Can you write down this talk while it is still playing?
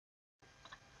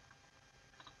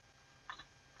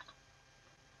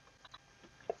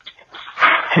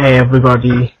Hey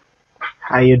everybody,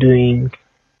 how you doing?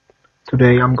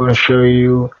 Today I'm gonna show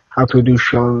you how to do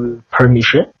shell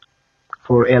permission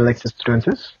for Alx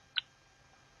students.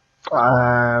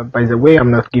 By the way,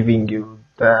 I'm not giving you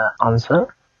the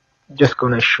answer, just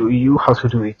gonna show you how to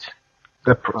do it,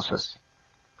 the process.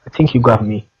 I think you got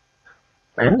me.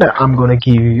 And I'm gonna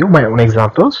give you my own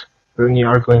examples when you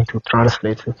are going to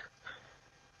translate it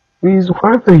with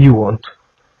whatever you want.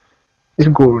 It's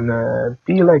gonna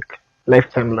be like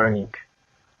lifetime learning.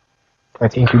 I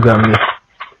think you got me.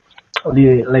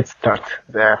 Let's start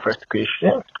the first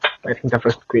question. I think the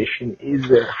first question is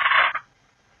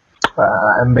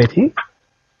Betty.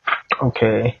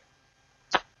 Okay,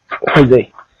 why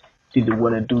they did you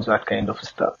want to do that kind of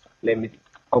stuff? Let me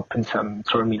open some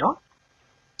terminal,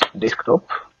 desktop,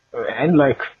 and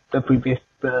like the previous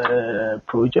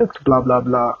project, blah blah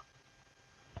blah,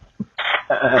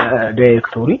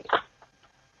 directory.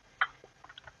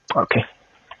 Okay,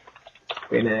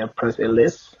 when I press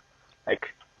ls,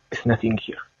 like it's nothing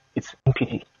here. It's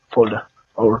empty folder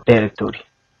or directory.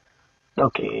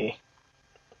 Okay,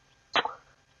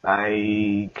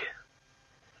 like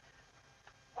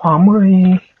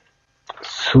primary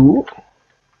su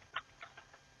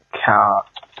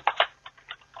Cali,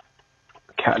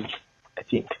 I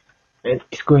think, and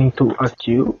it's going to ask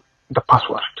you the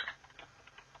password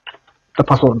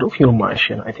of your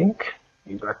machine. I think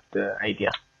you got the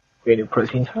idea. When you press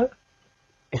enter,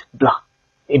 it's black,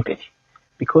 empty,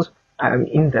 because I'm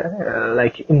in the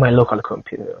like in my local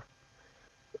computer.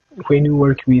 When you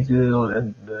work with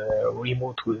the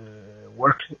remote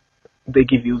work, they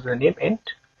give you the name and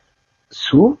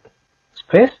soon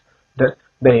space the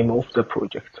name of the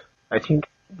project. I think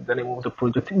the name of the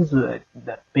project is the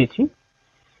PT.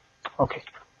 Okay,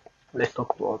 let's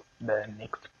talk about the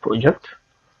next project.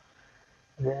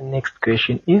 The next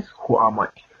question is, who am I?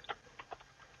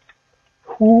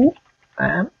 Who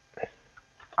am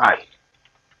I?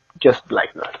 Just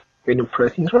like that. When you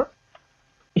press enter,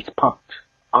 it popped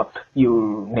up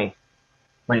your name.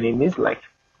 My name is, like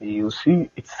you see,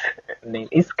 its name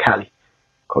is Kali,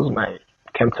 because my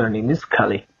computer name is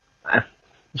Kali. I'm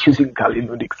using Kali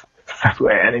Linux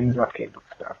software and that kind of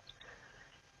stuff.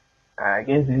 I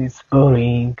guess it's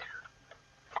boring.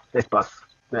 Let's pass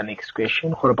the next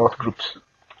question. What about groups?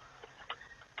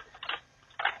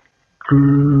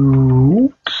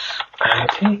 Groups. I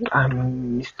think I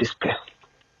missed this spell.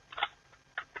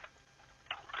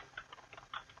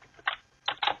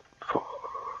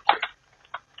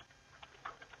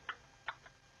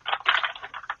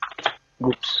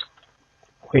 Groups.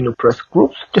 When you press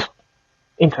groups, just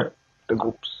enter the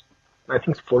groups. I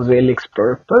think for the Alx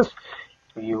purpose,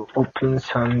 you open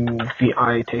some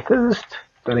VI text,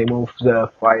 the name of the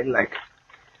file, like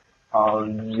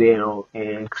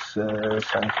 0x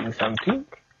something something,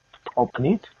 open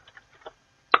it,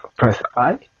 press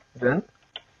I, then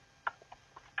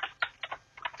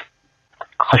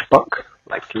hashbag,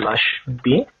 like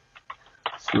 /b/bash,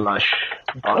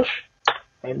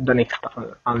 and the next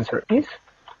answer is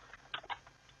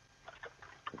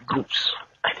groups.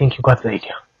 I think you got the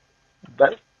idea.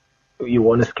 But you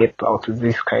want to escape out of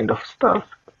this kind of stuff,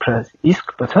 press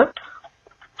ESC button,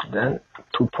 then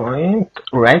 2-point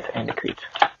right and quit.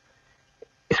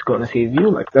 It's gonna save you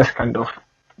like this kind of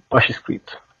bash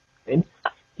script, and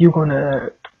you're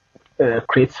gonna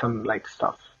create some like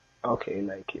stuff. Okay,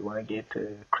 like you wanna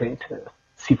create a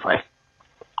C file.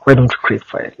 Why don't you create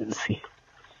file in C?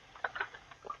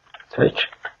 Search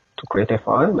to create a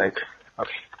file, like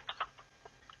okay,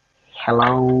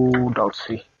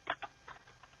 hello.c.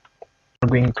 I'm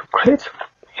going to create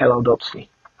hello.c.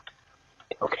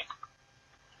 Okay,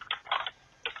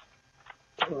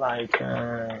 like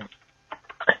I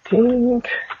think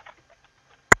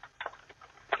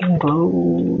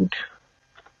include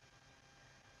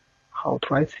how to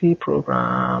write C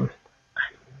program.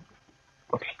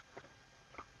 Okay,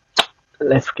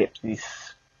 let's skip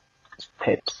these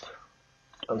steps.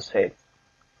 Don't say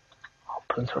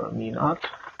open terminal,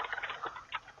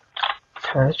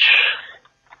 search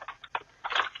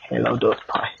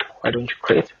hello.py. Why don't you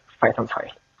create Python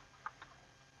file?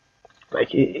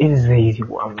 Like it is the easy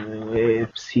one.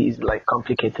 If C is like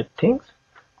complicated things,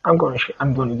 I'm gonna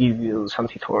give you some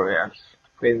tutorials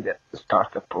when they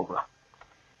start the program.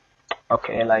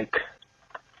 Okay, like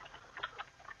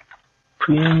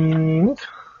print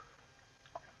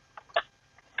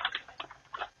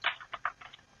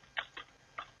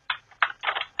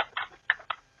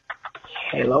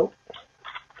hello.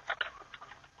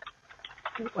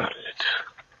 I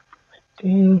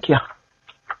think yeah.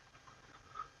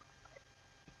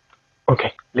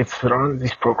 Okay, let's run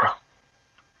this program.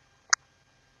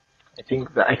 I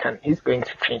think the icon is going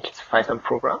to change its Python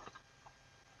program.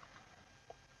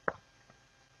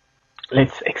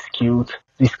 Let's execute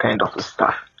this kind of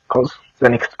stuff, because the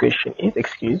next question is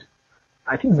execute.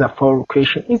 I think the for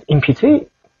question is npt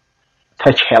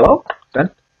touch hello, then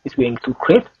it's going to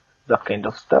create that kind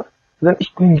of stuff, then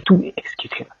it's going to be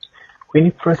executable. When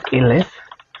you press ls,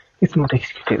 it's not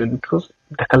executable because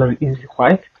the color is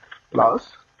white,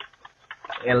 plus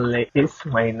ls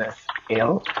minus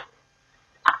l,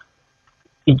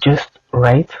 it just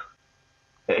write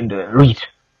and read,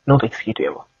 not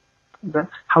executable. Then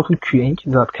how to change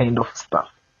that kind of stuff?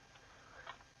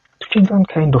 To change that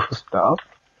kind of stuff,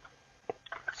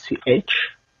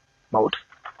 ch mode.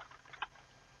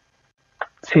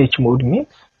 Ch mode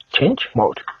means change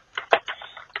mode.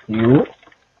 U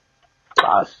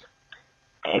plus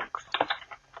x,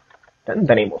 then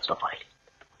the name of the file,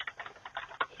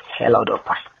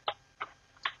 hello.py.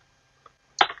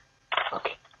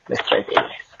 Okay, let's try the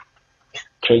ls. It's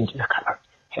changed the color.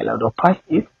 Hello.py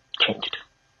is changed.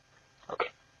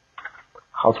 Okay,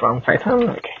 how to run Python?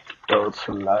 Okay, /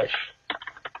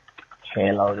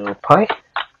 hello.py.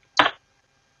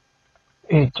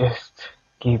 It just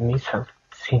give me some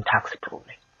syntax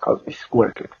problem because it's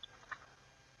working.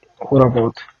 What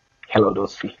about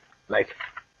hello.c? Like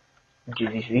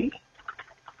gcc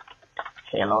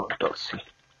hello.c.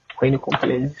 When you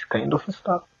compile this kind of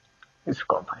stuff, it's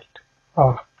compiled.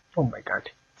 Oh my god,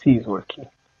 C is working.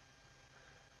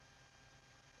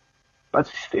 But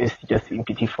it's just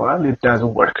npt file, it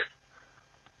doesn't work.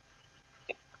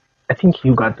 I think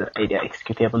you got the idea.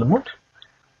 Executable mode.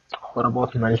 What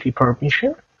about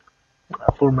multi-permission?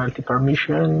 For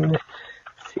multi-permission,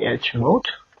 ch mode,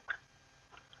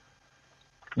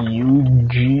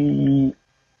 ug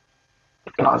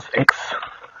plus x,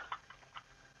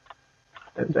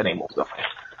 then the name of the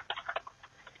file,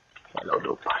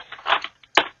 hello.py.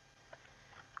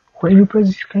 When you press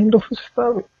this kind of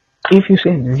stuff, if you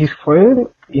send this file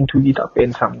into GitHub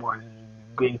and someone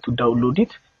going to download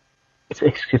it, it's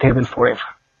executable forever.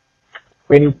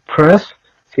 When you press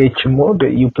ch mode,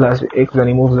 u plus x, the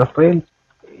name of the file,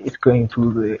 it's going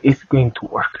to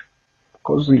work.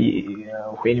 Because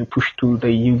when you push to the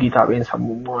GitHub and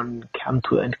someone come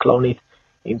to and clone it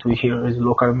into his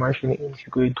local machine, it's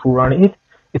going to run it.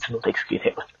 It's not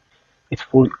executable. It's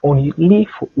for only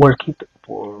for work it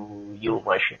for your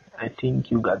machine. I think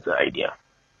you got the idea.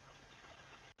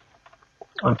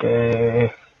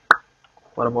 Okay,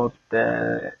 what about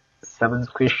the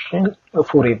seventh question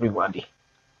for everybody?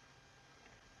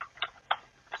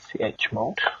 Ch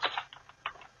mode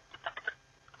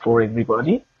for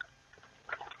everybody,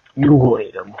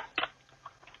 algorithm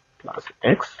plus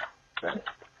x, then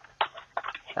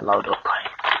hello.py.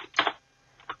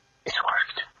 It's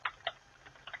worked.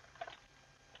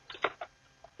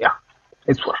 Yeah,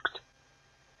 it's worked.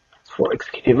 It's for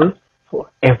executable for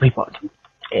everybody,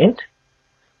 and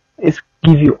it's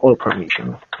give you all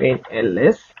permission. When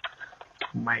ls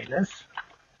minus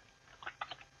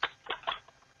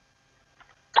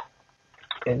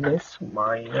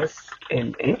la,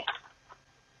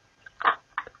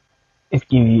 it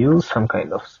gives you some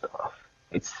kind of stuff.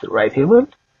 It's writable,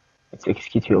 it's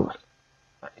executable.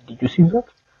 Did you see that?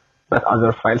 But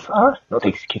other files are not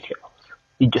executable.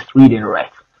 You just read and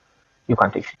write. You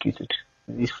can't execute it.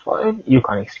 This file, you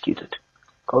can't execute it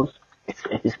because it's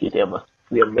executable.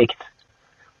 We'll make it.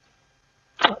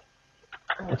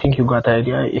 I think you got the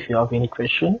idea. If you have any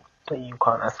question, you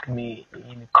can ask me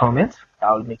in the comments.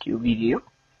 I'll make you a video.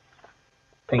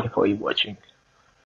 Thank you for watching.